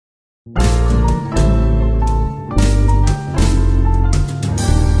Hello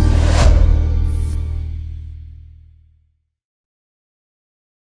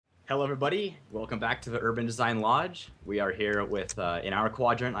everybody, welcome back to the Urban Design Lodge. We are here with, in our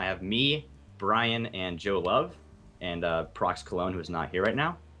quadrant, I have me, Brian, and JoeLove, and Prox Cologne, who's not here right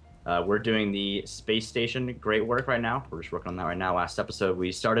now. We're doing the space station, great work right now. We're just working on that right now. Last episode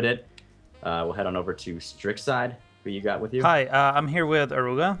we started it. We'll head on over to Strixside. Who you got with you? Hi, I'm here with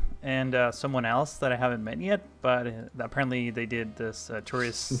Aruga and someone else that I haven't met yet, but apparently they did this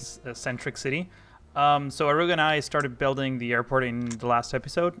tourist-centric city. So Aruga and I started building the airport in the last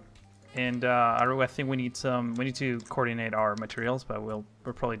episode. And I think we need to coordinate our materials, but we'll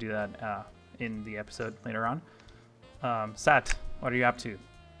probably do that in the episode later on. Zhatt, what are you up to?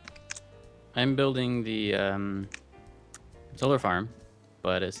 I'm building the solar farm,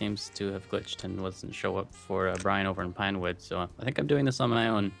 but it seems to have glitched and wasn't show up for Brian over in Pinewood, so I think I'm doing this on my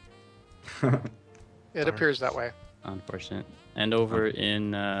own. It appears that way. Unfortunate. And over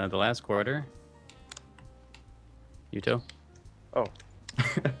in the last quarter, Yuto? Oh.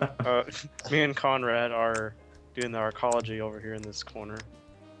 Me and Conrad are doing the arcology over here in this corner.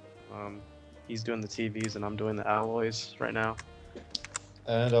 He's doing the TVs and I'm doing the alloys right now.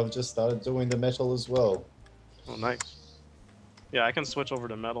 And I've just started doing the metal as well. Oh, nice. Yeah, I can switch over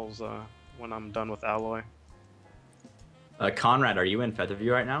to metals when I'm done with alloy. Conrad, are you in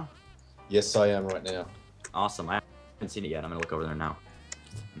Featherview right now? Yes, I am right now. Awesome. I haven't seen it yet. I'm gonna look over there now.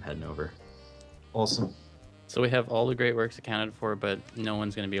 I'm heading over. Awesome. So we have all the great works accounted for, but no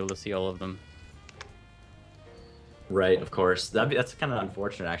one's going to be able to see all of them. Right, of course. That's kind of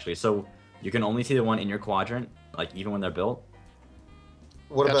unfortunate, actually. So you can only see the one in your quadrant, like even when they're built?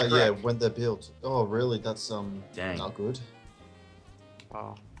 What That's about, correct. yeah, when they're built? Oh, really? That's, Dang. not good.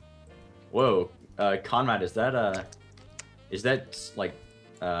 Wow. Whoa, Conrad, is that like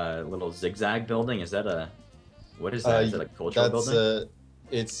a little zigzag building? Is that what is that? Is it a cultural building?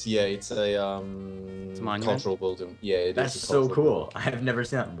 It's a monument? cultural building. Yeah, it That's is a so cultural cool. I have never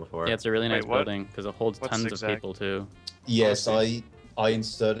seen that before. Yeah, it's a really nice Wait, what? building because it holds What's tons zigzag? of people too. Yes, I I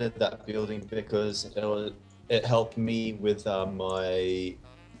inserted that building because it helped me with my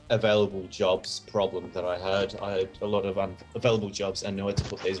available jobs problem that I had. I had a lot of unavailable jobs and nowhere to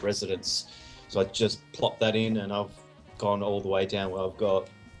put these residents. So I just plopped that in and I've gone all the way down where I've got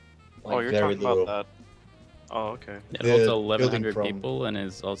like, Oh, you're very talking little. about that. Oh, okay. It The holds building 1,100 from- people and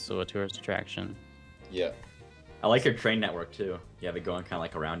is also a tourist attraction. Yeah. I like your train network too. You have it going kind of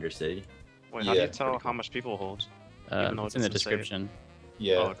like around your city. Wait, how do Yeah, you tell pretty how cool. much people hold? Even though It's it in the doesn't say it. description.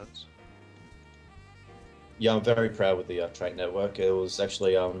 Yeah. Oh, it does. Yeah, I'm very proud with the train network. It was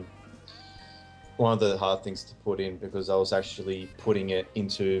actually one of the hard things to put in because I was actually putting it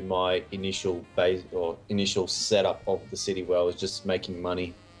into my initial base or initial setup of the city where I was just making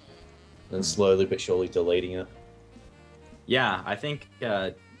money and slowly but surely deleting it. Yeah, I think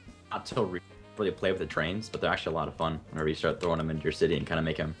not to really play with the trains, but they're actually a lot of fun whenever you start throwing them into your city and kind of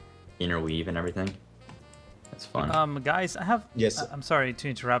make them interweave and everything. It's fun. Guys, I have. Yes. I'm sorry to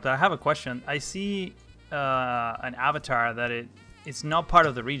interrupt. I have a question. I see an avatar that it's not part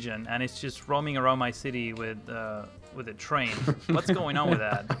of the region and it's just roaming around my city with a train. What's going on with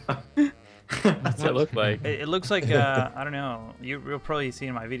that? What's it look like? It looks like I don't know. You'll probably see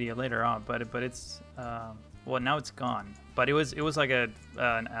in my video later on, but it's well, now it's gone. But it was like a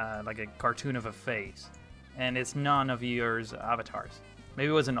cartoon of a face, and it's none of yours avatars. Maybe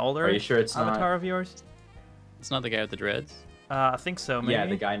it was an older Are you sure it's avatar not? of yours. It's not the guy with the dreads. I think so. Maybe. Yeah,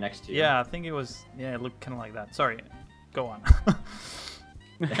 the guy next to you. Yeah, I think it was. Yeah, it looked kind of like that. Sorry, go on.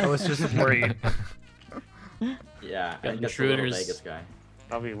 I was just worried. Yeah, I Got think that's the little intruders. Vegas guy.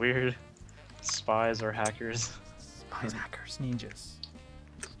 That'd be weird. Spies or hackers. Spies, hackers, ninjas.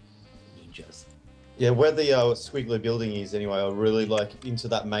 Ninjas. Yeah, where the squiggly building is anyway, I really like into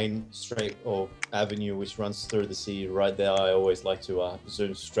that main street or avenue which runs through the city right there. I always like to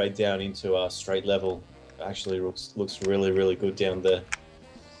zoom straight down into street level. Actually looks really, really good down there.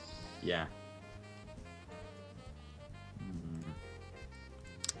 Yeah.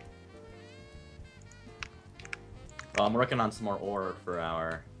 Well, I'm working on some more ore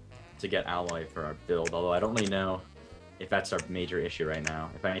for to get alloy for our build, although I don't really know if that's our major issue right now.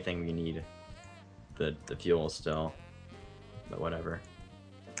 If anything, we need the fuel still, but whatever.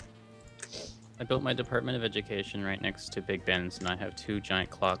 I built my Department of Education right next to Big Ben's, and I have 2 giant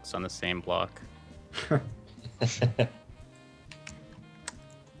clocks on the same block.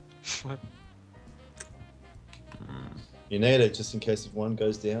 You need it just in case if one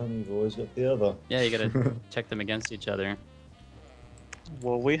goes down, you've always got the other. Yeah, you gotta check them against each other.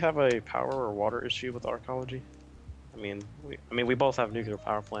 Will we have a power or water issue with arcology? we both have nuclear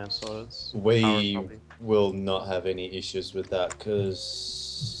power plants, so it's power's We probably- will not have any issues with that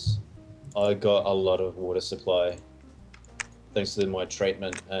because I got a lot of water supply thanks to my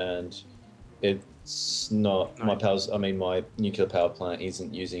treatment, and it's not my Nice. my nuclear power plant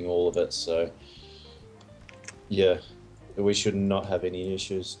isn't using all of it, so yeah, we should not have any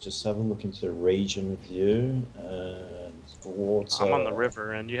issues. Just have a look into region view and water. I'm on the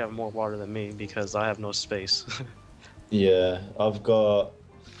river, and you have more water than me because I have no space. Yeah, I've got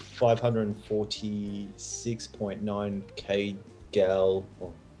 546.9 k gal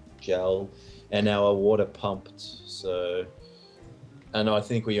or gel, and our water pumped. So, and I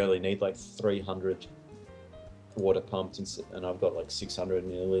think we only need like 300 water pumped, and I've got like 600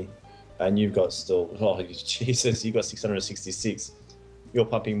 nearly. And you've got still, oh Jesus, you've got 666. You're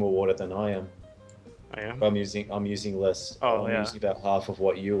pumping more water than I am. I am. I'm using less. Oh, I'm yeah. using about half of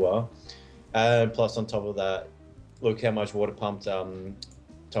what you are, and plus on top of that, look how much water pumped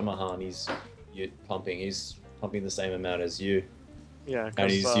Tamohan is pumping. He's pumping the same amount as you, Yeah, and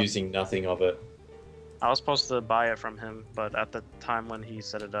 'cause, he's using nothing of it. I was supposed to buy it from him, but at the time when he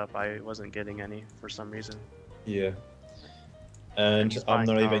set it up, I wasn't getting any for some reason. Yeah, and he's I'm buying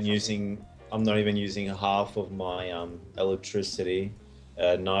not power even from me. using. I'm not even using half of my electricity.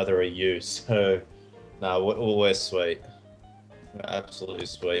 Neither are you. So, no, we're sweet. We're absolutely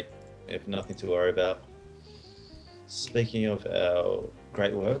sweet. We have nothing to worry about. Speaking of our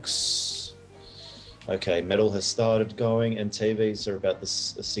great works, okay, metal has started going, and TVs are about a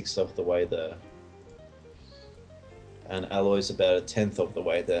sixth of the way there, and alloys about a 10th of the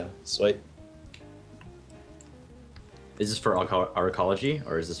way there. Sweet. Is this for our ecology,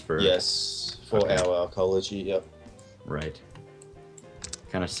 or is this for? Yes, for Okay. our ecology. Yep. Right.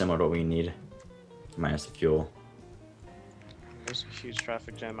 Kind of similar to what we need, minus the fuel. There's a huge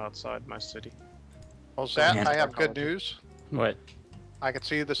traffic jam outside my city. Well, Zach, Man. I have good news. What? I can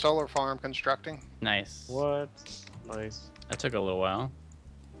see the solar farm constructing. Nice. What? Nice. That took a little while.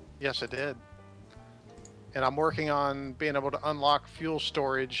 Yes, it did. And I'm working on being able to unlock fuel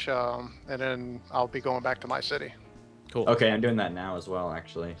storage, and then I'll be going back to my city. Cool. Okay, I'm doing that now as well,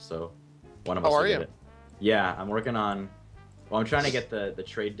 actually. So, one of Oh, us are will get you? it. Yeah, I'm working on. Well, I'm trying to get the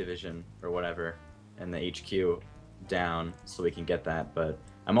trade division or whatever and the HQ down so we can get that. But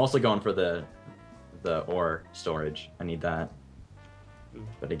I'm also going for the ore storage. I need that.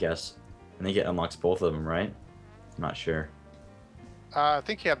 But I think it unlocks both of them, right? I'm not sure. I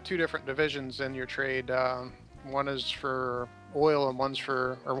think you have two different divisions in your trade. One is for oil, and one's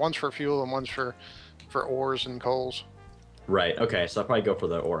for fuel, and one's for ores and coals. Right. Okay. So I'll probably go for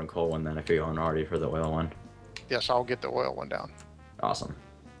the ore and coal one then if you're going already for the oil one. Yes, I'll get the oil one down. Awesome.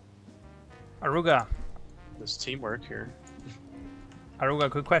 Aruga, There's teamwork here.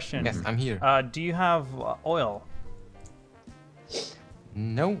 quick question. Yes, I'm here. Do you have oil?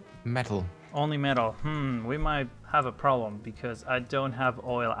 No metal. Only metal. We might have a problem because I don't have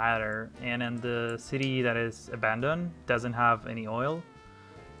oil either, and in the city that is abandoned doesn't have any oil.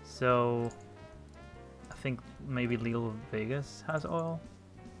 So I think maybe Little Vegas has oil.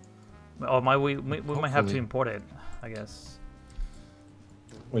 Or we might have to Hopefully. import it, I guess.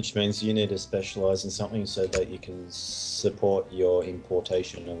 Which means you need to specialize in something so that you can support your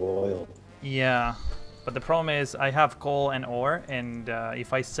importation of oil. Yeah, but the problem is I have coal and ore, and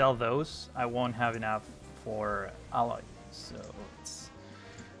if I sell those, I won't have enough for alloy. So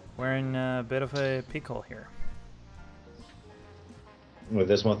we're in a bit of a pickle here. Well,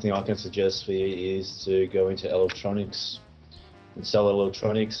 there's one thing I can suggest for you is to go into electronics and sell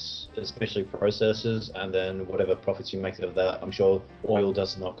electronics, especially processors, and then whatever profits you make of that. I'm sure oil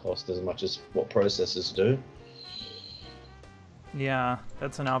does not cost as much as what processors do. Yeah,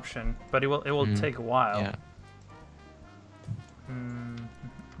 that's an option, but it will take a while. Yeah.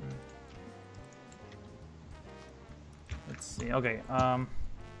 Let's see. Okay.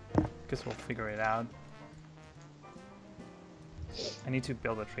 Guess we'll figure it out. I need to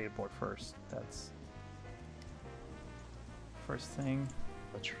build a trade board first. That's first thing.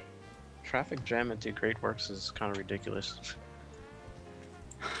 The traffic jam into Great Works is kind of ridiculous.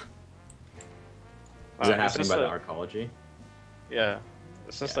 Is that It's happening just by the a- arcology? Yeah,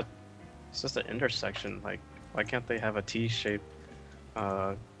 it's just an intersection. Like, why can't they have a T-shaped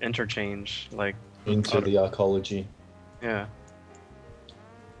interchange? Like, Into the arcology. yeah.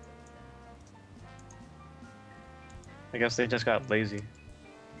 I guess they just got lazy.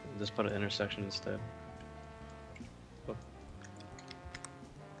 And just put an intersection instead.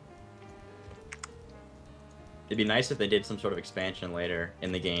 It'd be nice if they did some sort of expansion later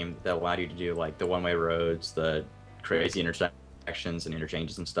in the game that allowed you to do like the one-way roads, the crazy intersections and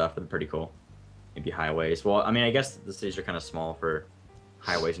interchanges and stuff. That'd be pretty cool. maybe highways. Well, I mean, I guess the cities are kind of small for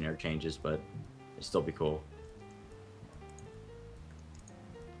highways and interchanges, but it'd still be cool.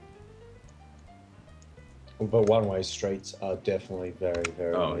 But one-way streets are definitely very,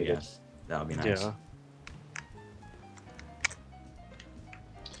 very Oh needed. yes, that would be nice. Yeah.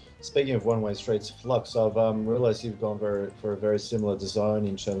 Speaking of one-way streets, Flux, I've realized you've gone for a very similar design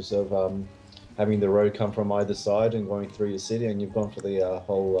in terms of having the road come from either side and going through your city, and you've gone for the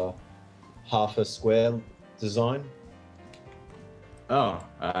whole half a square design. Oh,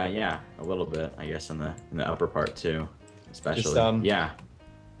 yeah, a little bit, I guess, in the upper part too, especially. Just, yeah.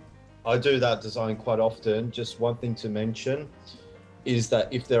 I do that design quite often. Just one thing to mention is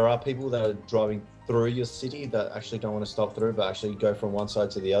that if there are people that are driving through your city that actually don't want to stop through, but actually go from one side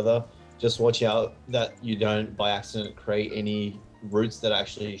to the other, just watch out that you don't, by accident, create any routes that are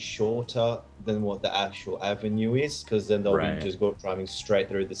actually shorter than what the actual avenue is, because then they'll Right. be just driving straight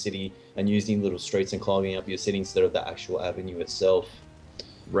through the city and using little streets and clogging up your city instead of the actual avenue itself.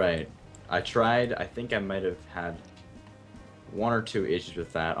 Right. I tried. I think I might have had one or two issues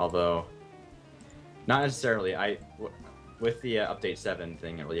with that, although not necessarily. With the update 7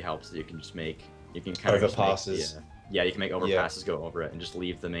 thing, it really helps that you can just make you can kind of Overpasses. Yeah, you can make overpasses go over it and just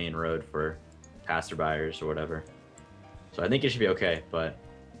leave the main road for passerbyers or whatever. So I think it should be okay, but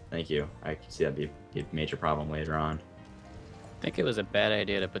thank you. I can see that'd be a major problem later on. I think it was a bad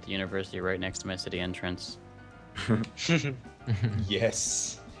idea to put the university right next to my city entrance.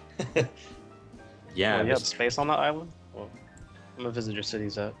 Yes. Yeah. Well, you have this- space on that island? Well, I'm gonna visit your city,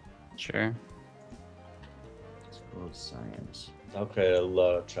 Zhatt. Sure. School of Science. That'll create a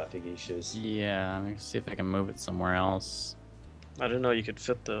lot of traffic issues. Yeah, I'm gonna see if I can move it somewhere else. I didn't know you could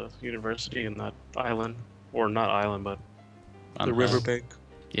fit the university in that island. Or not island, but On the riverbank.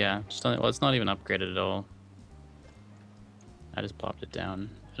 Yeah, well, it's not even upgraded at all. I just plopped it down.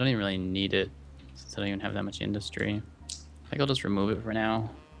 I don't even really need it since I don't even have that much industry. I think I'll just remove it for now.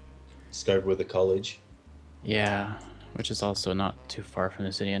 Scope with the college. Yeah, which is also not too far from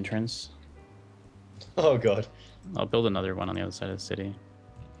the city entrance. Oh god. I'll build another one on the other side of the city.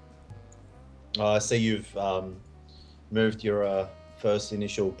 I see you've moved your first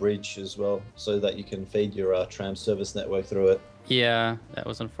initial bridge as well, so that you can feed your tram service network through it. Yeah, that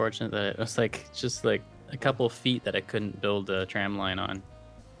was unfortunate that it was just like a couple feet that I couldn't build a tram line on.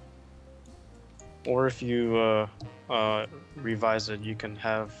 Or if you revise it, you can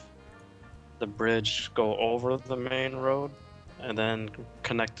have the bridge go over the main road and then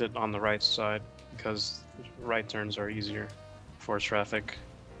connect it on the right side, because right turns are easier for traffic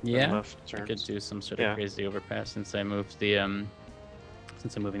than Yeah, left I could turns. do some sort Yeah. of crazy overpass since I moved the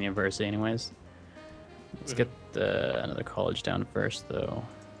since I'm moving the university anyways. Let's get another college down first though.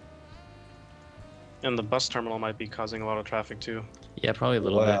 And the bus terminal might be causing a lot of traffic too. Yeah, probably a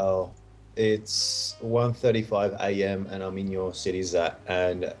little bit. Wow. It's 1:35 a.m. and I'm in your city, Zat,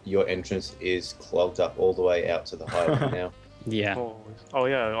 and your entrance is clogged up all the way out to the highway now. Yeah. Oh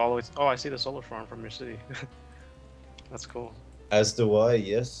yeah, always. Oh, I see the solar farm from your city. That's cool. As do I,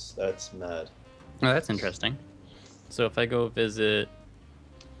 yes, that's mad. Oh, that's interesting. So if I go visit,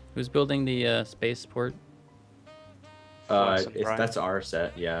 who's building the spaceport? Flux and Brian. That's our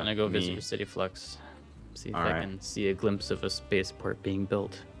set. Yeah. And I go visit me. the City Flux. See if I Alright. can see a glimpse of a spaceport being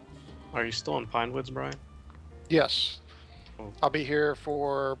built. Are you still in Pinewoods, Brian? Yes. Cool. I'll be here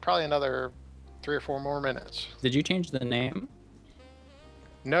for probably another 3 or 4 more minutes. Did you change the name?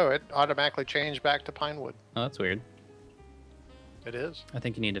 No, it automatically changed back to Pinewood. Oh, that's weird. It is. I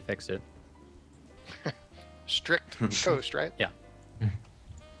think you need to fix it. Strict coast, right? Yeah.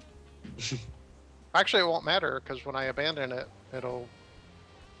 Actually, it won't matter because when I abandon it, it'll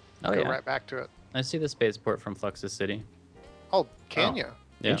Oh go yeah. right back to it. I see the spaceport from Fluxus City. Oh, can Oh. you?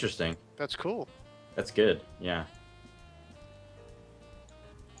 Yeah. Interesting. That's cool. That's good. Yeah.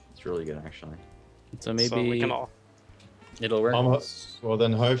 It's really good, actually. So maybe So we can all. it'll work. Well,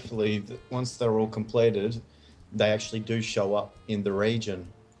 then hopefully, once they're all completed, they actually do show up in the region.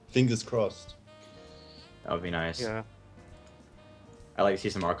 Fingers crossed. That would be nice. Yeah. I like to see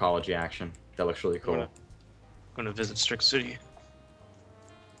some arcology action. That looks really cool. Gonna visit Strict City.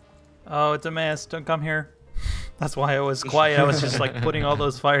 Oh, it's a mess. Don't come here. That's why I was quiet. I was just like putting all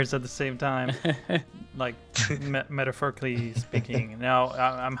those fires at the same time, like metaphorically speaking. Now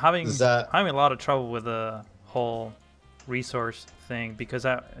I'm having Zat- a lot of trouble with the whole resource thing because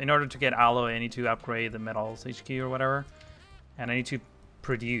in order to get alloy, I need to upgrade the metals HQ or whatever, and I need to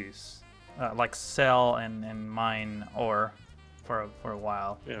produce, like sell and mine ore for a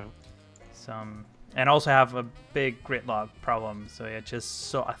while. Yeah. And also have a big gridlock problem. So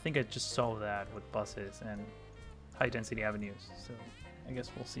I think I just solved that with buses and high density avenues. So I guess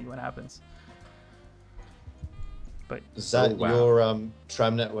we'll see what happens. But Is that Oh, wow. your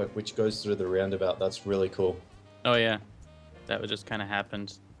tram network which goes through the roundabout? That's really cool. Oh yeah, that was just kind of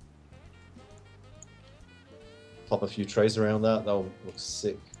happened. Pop a few trays around that. That'll look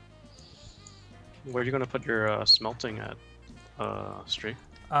sick. Where are you gonna put your smelting at, Streak?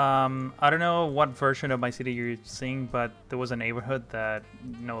 I don't know what version of my city you're seeing, but there was a neighborhood that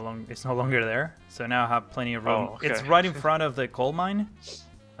it's no longer there. So now I have plenty of room. Oh, okay. It's right in front of the coal mine.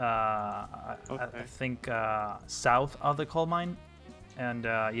 I Okay. think south of the coal mine, and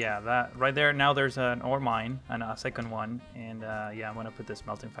yeah, that right there. Now there's an ore mine and a second one, and yeah, I'm gonna put the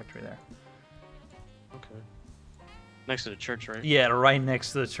smelting factory there. Okay. Next to the church, right? Yeah, right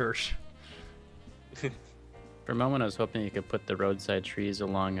next to the church. For a moment, I was hoping you could put the roadside trees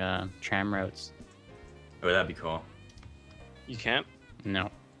along tram routes. Oh, that'd be cool. You can't? No,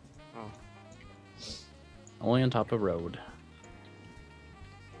 Oh. only on top of road.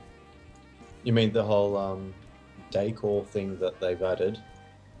 You mean the whole decor thing that they've added?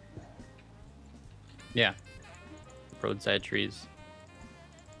 Yeah, roadside trees.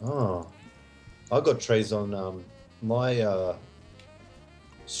 Oh, I got trays on my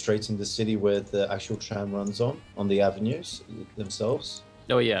streets in the city where the actual tram runs on the avenues themselves.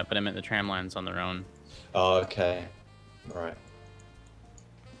 Oh yeah, but I meant the tram lines on their own. Oh, okay. All right.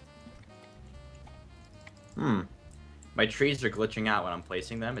 My trees are glitching out when I'm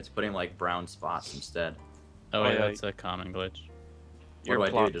placing them. It's putting like brown spots instead. Oh, Oh, yeah, yeah. that's a common glitch. Your do I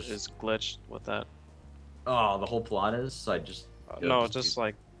do? plot Just- is glitched with that. Oh, the whole plot is. So I just No, just just do-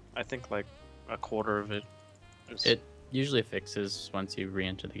 like I think like a quarter of it. Is... It usually fixes once you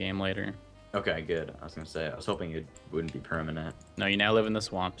re-enter the game later. Okay, good. I was gonna say I was hoping it wouldn't be permanent. No, you now live in the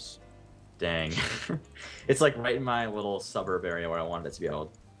swamps. Dang. It's like right in my little suburb area where I wanted it to be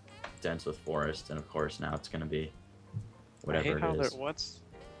all dense with forest, and of course now it's gonna be I whatever hate how it they're is. what's.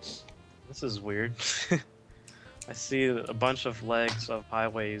 This is weird. I see a bunch of legs of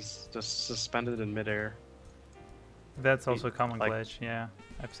highways just suspended in midair. That's also a common like- glitch. Yeah,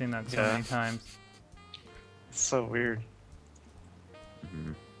 I've seen that so Yeah. many times. It's so weird.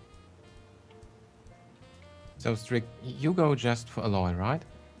 Mhm. So strict. You go just for alloy, right?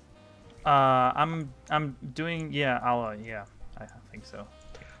 I'm doing alloy. Yeah, I think so.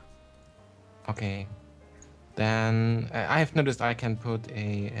 Okay. Then I have noticed I can put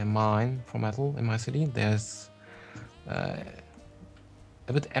a mine for metal in my city. There's a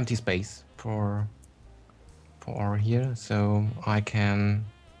bit empty space for ore here, so I can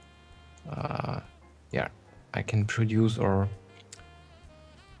I can produce, or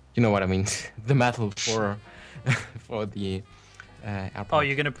you know what I mean, the metal for for the airport. Oh,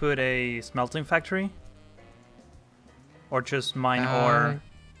 you're gonna put a smelting factory, or just mine ore?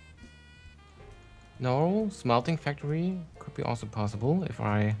 No, smelting factory could be also possible if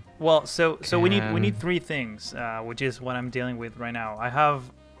I. Well, so we Can- need three things, which is what I'm dealing with right now. I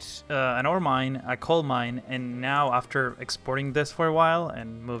have an ore mine, a coal mine, and now after exporting this for a while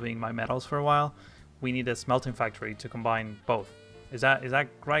and moving my metals for a while, we need a smelting factory to combine both. Is that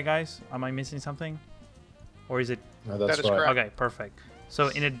right, guys? Am I missing something, or is it? No, that's That is right. correct. Okay, perfect. So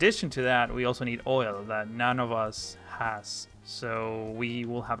in addition to that, we also need oil that none of us has. So we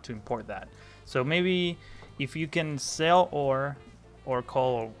will have to import that. So maybe if you can sell ore or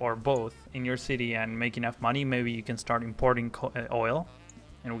coal or both in your city and make enough money, maybe you can start importing oil,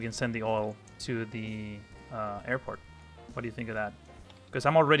 and we can send the oil to the airport. What do you think of that? Because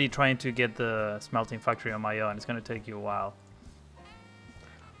I'm already trying to get the smelting factory on my own. It's going to take you a while.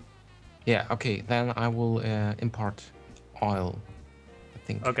 Yeah. Okay. Then I will import oil. I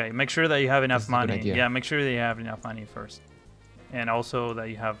think. Okay, make sure that you have enough This is a good money. idea. Yeah, make sure that you have enough money first. And also that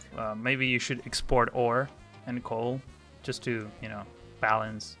you have, maybe you should export ore and coal just to,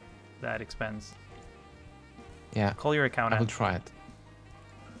 balance that expense. Yeah. Call your I will accountant. try it.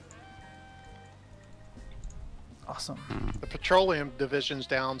 Awesome. The petroleum division's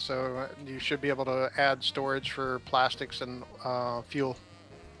down, so you should be able to add storage for plastics and fuel.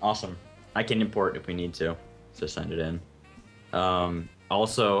 Awesome. I can import if we need to send it in.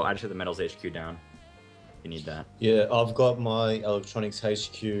 Also, I just have the metals HQ down. If you need that. Yeah, I've got my electronics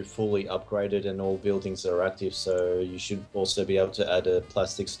HQ fully upgraded and all buildings are active, so you should also be able to add a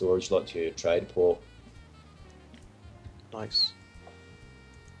plastic storage lot to your trade port. Nice.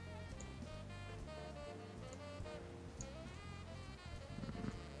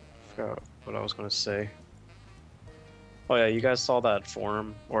 Forgot what I was gonna say. Oh yeah, you guys saw that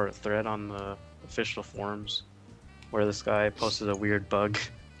forum or thread on the official forums where this guy posted a weird bug,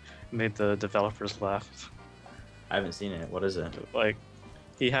 made the developers laugh. I haven't seen it. What is it? Like,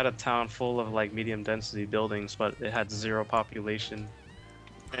 he had a town full of like medium density buildings, but it had 0 population.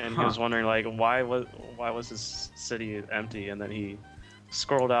 and he was wondering like why was his city empty, and then he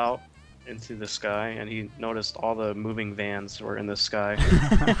scrolled out into the sky and he noticed all the moving vans were in the sky.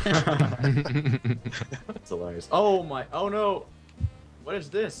 That's hilarious. Oh my! Oh no! What is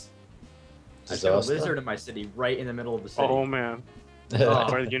this? I just got a Disaster. lizard in my city, right in the middle of the city. Oh man,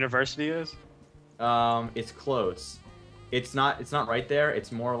 Oh. where the university is? It's close. It's not right there.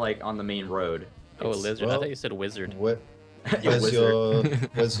 It's more like on the main road. Oh, a It's- lizard. I well- thought you said wizard. Yeah, wizard.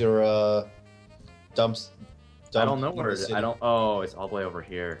 Where's your dumps? I don't know dump where in it the is. city? I don't. Oh, it's all the way over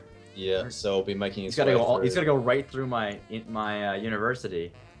here. Yeah, so I'll be making He's his gotta way go. through. He's gotta go right through my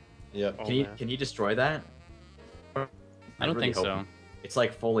university. Yeah. Oh, Can you man. can you destroy that? I don't really think hope- so. It's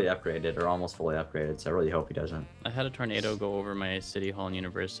like fully upgraded or almost fully upgraded, so I really hope he doesn't. I had a tornado go over my city hall and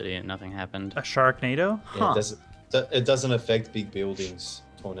university, and nothing happened. A Sharknado? Yeah, Huh. it doesn't affect big buildings,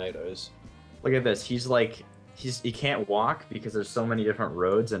 tornadoes. Look at this. He can't walk because there's so many different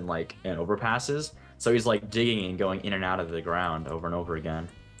roads and overpasses. So he's like digging and going in and out of the ground over and over again.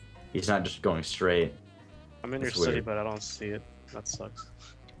 He's not just going straight. I'm in your That's city, weird. but I don't see it. That sucks.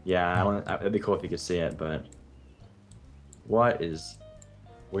 Yeah, it'd be cool if you could see it, but what is?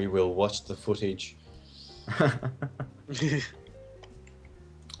 We will watch the footage.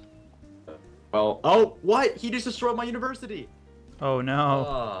 Well, oh, what? He just destroyed my university. Oh no.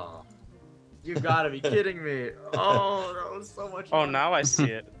 Oh, you gotta be kidding me. Oh, that was so much. Oh, fun. now I see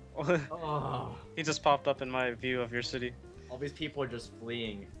it. Oh, He just popped up in my view of your city. all these people are just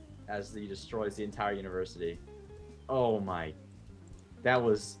fleeing as he destroys the entire university. Oh my, that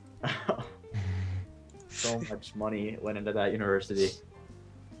was so much money went into that university.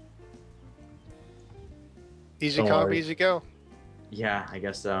 Easy Don't come, worry. easy go. Yeah, I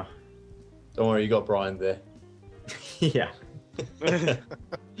guess so. Don't worry, you got Brian there. Yeah,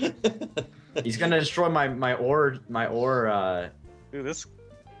 he's gonna destroy my ore. Dude, this.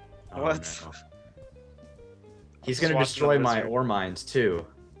 Oh, What? no. He's Just gonna watching destroy the my lizard. ore mines too.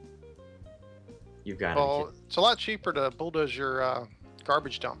 You got Well, it's a lot cheaper to bulldoze your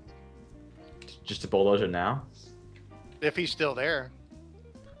garbage dump just a bulldozer now. if he's still there.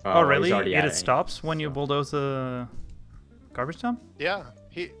 Oh, he's really? already at It stops when you bulldoze a garbage dump? Yeah,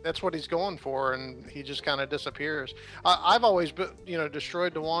 that's what he's going for, and he just kind of disappears. I've always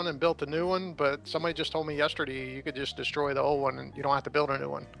destroyed the one and built a new one, but somebody just told me yesterday you could just destroy the old one and you don't have to build a new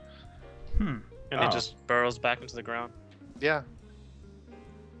one. Hmm. And Oh. it just burrows back into the ground. Yeah.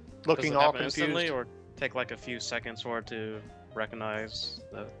 Does Looking it all happen confused. instantly, or take like a few seconds for it to recognize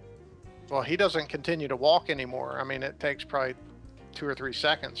that? Well, he doesn't continue to walk anymore. I mean, it takes probably 2 or 3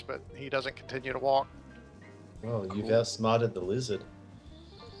 seconds, but he doesn't continue to walk. Well, you've Cool. outsmarted the lizard.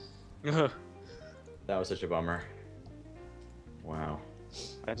 That was such a bummer. Wow.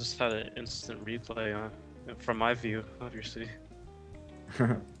 I just had an instant replay from my view of your city.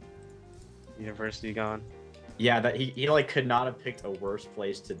 University gone. Yeah, that he like could not have picked a worse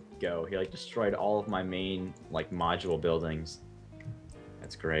place to go. He like destroyed all of my main like module buildings.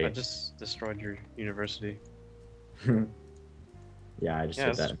 That's great. I just destroyed your university. Yeah, I just Yeah,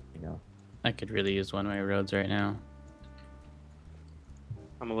 did it's- that. You know. I could really use one-way roads right now.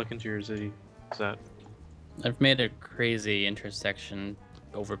 I'm gonna look into your city. Is that? I've made a crazy intersection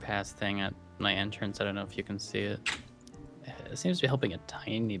overpass thing at my entrance. I don't know if you can see it. It seems to be helping a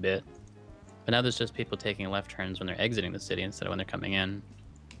tiny bit. But now there's just people taking left turns when they're exiting the city instead of when they're coming in.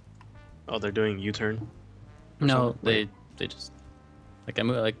 Oh, they're doing U-turn. No, they just like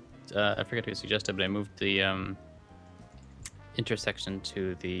I forget who suggested, but I moved the intersection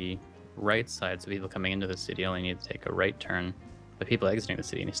to the right side, so people coming into the city only need to take a right turn, but people exiting the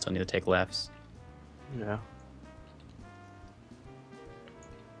city still need to take lefts. Yeah.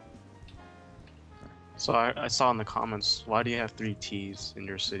 So I saw in the comments, why do you have 3 T's in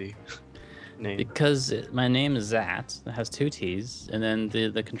your city name? Because my name is Zhatt, that has 2 T's, and then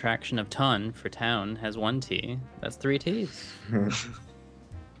the contraction of ton for town has 1 T. That's 3 T's.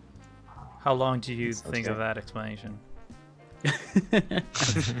 How long do you Sounds think good. of that explanation?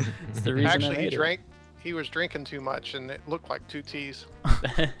 It's the reason I Actually, made it. he was drinking too much, and it looked like 2 T's.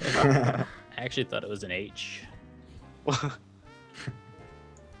 I actually thought it was an H.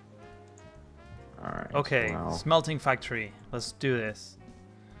 All right. Okay, Well, smelting factory. Let's do this.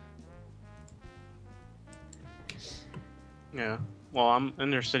 Yeah. Well, I'm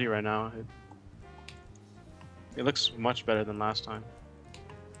in your city right now. It looks much better than last time.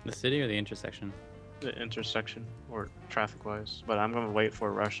 The city or the intersection? The intersection, or traffic-wise. But I'm gonna wait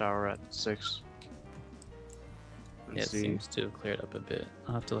for rush hour at 6. And Yeah, it see. seems to have cleared up a bit.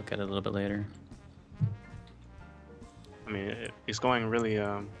 I'll have to look at it a little bit later. I mean, it's going really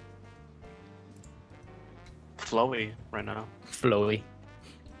flowy right now. Flowy.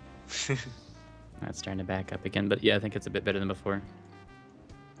 That's starting to back up again, but yeah, I think it's a bit better than before.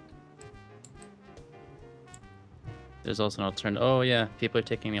 There's also an alternative. Oh yeah, people are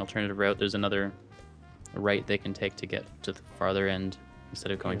taking the alternative route. There's another right they can take to get to the farther end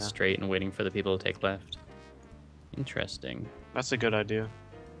instead of going straight and waiting for the people to take left. Interesting. That's a good idea.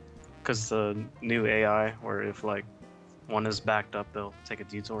 Because the new AI, where if like one is backed up, they'll take a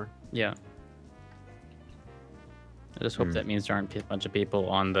detour. Yeah. I just hope that means there aren't a bunch of people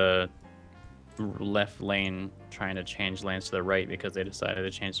on the left lane trying to change lanes to the right because they decided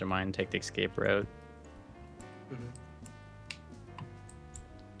to change their mind and take the escape route.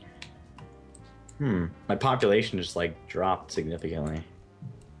 My population just like dropped significantly.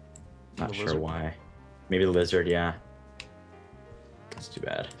 Not sure why. Maybe the lizard, yeah. That's too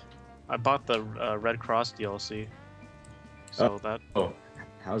bad. I bought the Red Cross DLC. So that. Oh,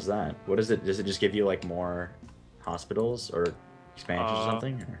 how's that? What is it? Does it just give you like more hospitals or expansions or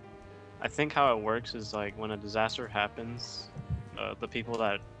something? Or? I think how it works is like when a disaster happens, the people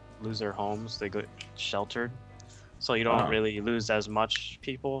that lose their homes, they get sheltered. So you don't really lose as much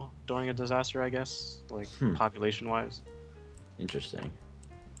people during a disaster, I guess, like population-wise. Interesting.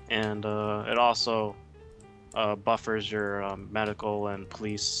 And it also buffers your medical and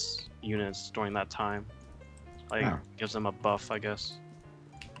police units during that time. Like gives them a buff, I guess.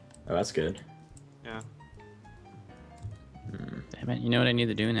 Oh, that's good. Yeah. Damn it! You know what I need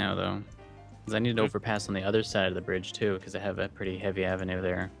to do now, though? Is I need to overpass on the other side of the bridge too, because I have a pretty heavy avenue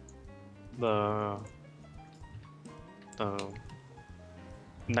there. The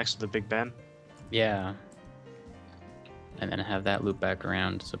next to the Big Ben. Yeah. And then have that loop back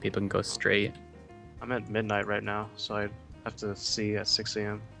around so people can go straight. I'm at midnight right now, so I have to see at 6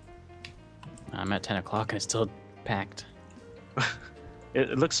 a.m. I'm at 10 o'clock and it's still packed.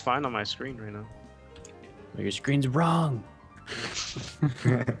 It looks fine on my screen right now. Well, your screen's wrong.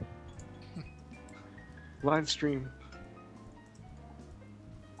 Live stream.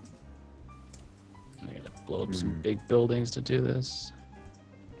 I gotta blow up some big buildings to do this.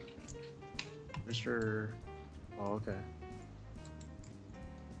 Mr. Oh, okay.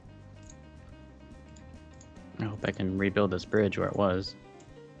 I hope I can rebuild this bridge where it was.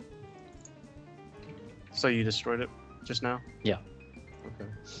 So you destroyed it just now? Yeah. Okay.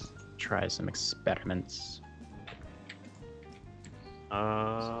 Try some experiments.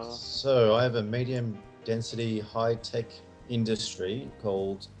 So I have a medium density high tech industry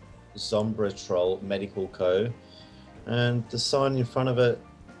called Zombratrol Medical Co. And the sign in front of it,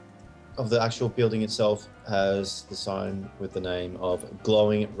 of the actual building itself, has the sign with the name of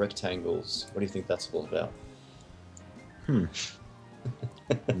Glowing Rectangles. What do you think that's all about? No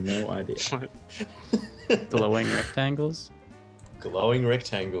idea. Glowing rectangles? Glowing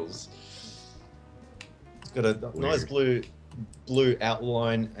rectangles. It's got a nice blue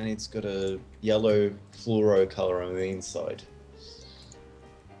outline and it's got a yellow fluoro color on the inside.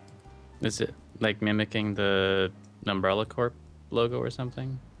 Is it like mimicking the Umbrella Corp logo or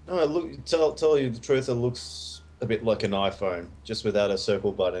something? No, look. Tell you the truth, it looks a bit like an iPhone, just without a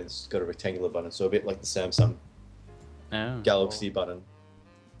circle button. It's got a rectangular button, so a bit like the Samsung Galaxy button.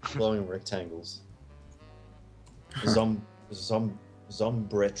 Glowing rectangles.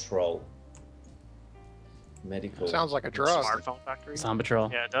 Zombratrol Medical. Sounds like a drug. Smartphone factory?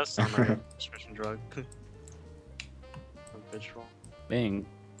 Zombatrol. Yeah, it does sound like a prescription drug. Zombatrol. Bing.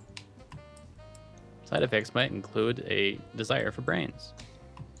 Side effects might include a desire for brains.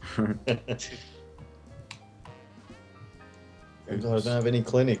 I don't have any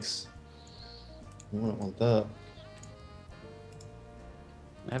clinics. I don't want that.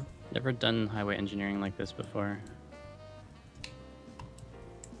 I've never done highway engineering like this before.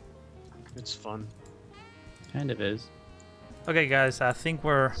 It's fun. Kind of is. Okay, guys, I think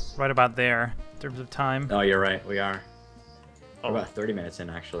we're right about there in terms of time. Oh, you're right. We are. We're about 30 minutes in,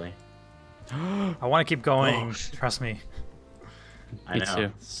 actually. I want to keep going. Trust me. I Me know.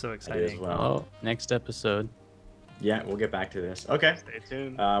 too. So I do as exciting. well. Oh, next episode. Yeah, we'll get back to this. Okay. Stay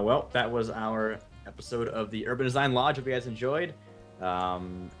tuned. Well, that was our episode of the Urban Design Lodge. Hope you guys enjoyed.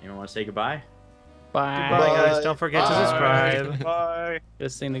 Anyone want to say goodbye? Bye. Goodbye, guys. Don't forget to subscribe. Bye.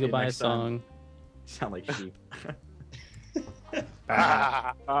 Let's sing the See you goodbye next time. song. You sound like sheep.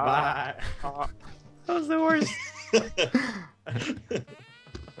 Ah. Bye. That was the worst. All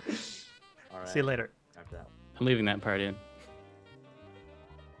right. See you later. After that. I'm leaving that part in.